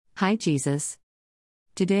Hi, Jesus.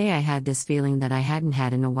 Today I had this feeling that I hadn't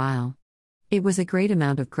had in a while. It was a great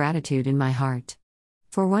amount of gratitude in my heart.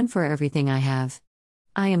 For one, for everything I have.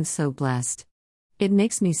 I am so blessed. It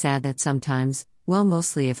makes me sad that sometimes, well,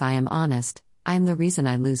 mostly if I am honest, I am the reason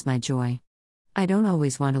I lose my joy. I don't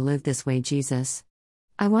always want to live this way, Jesus.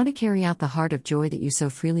 I want to carry out the heart of joy that you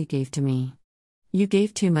so freely gave to me. You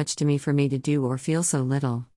gave too much to me for me to do or feel so little.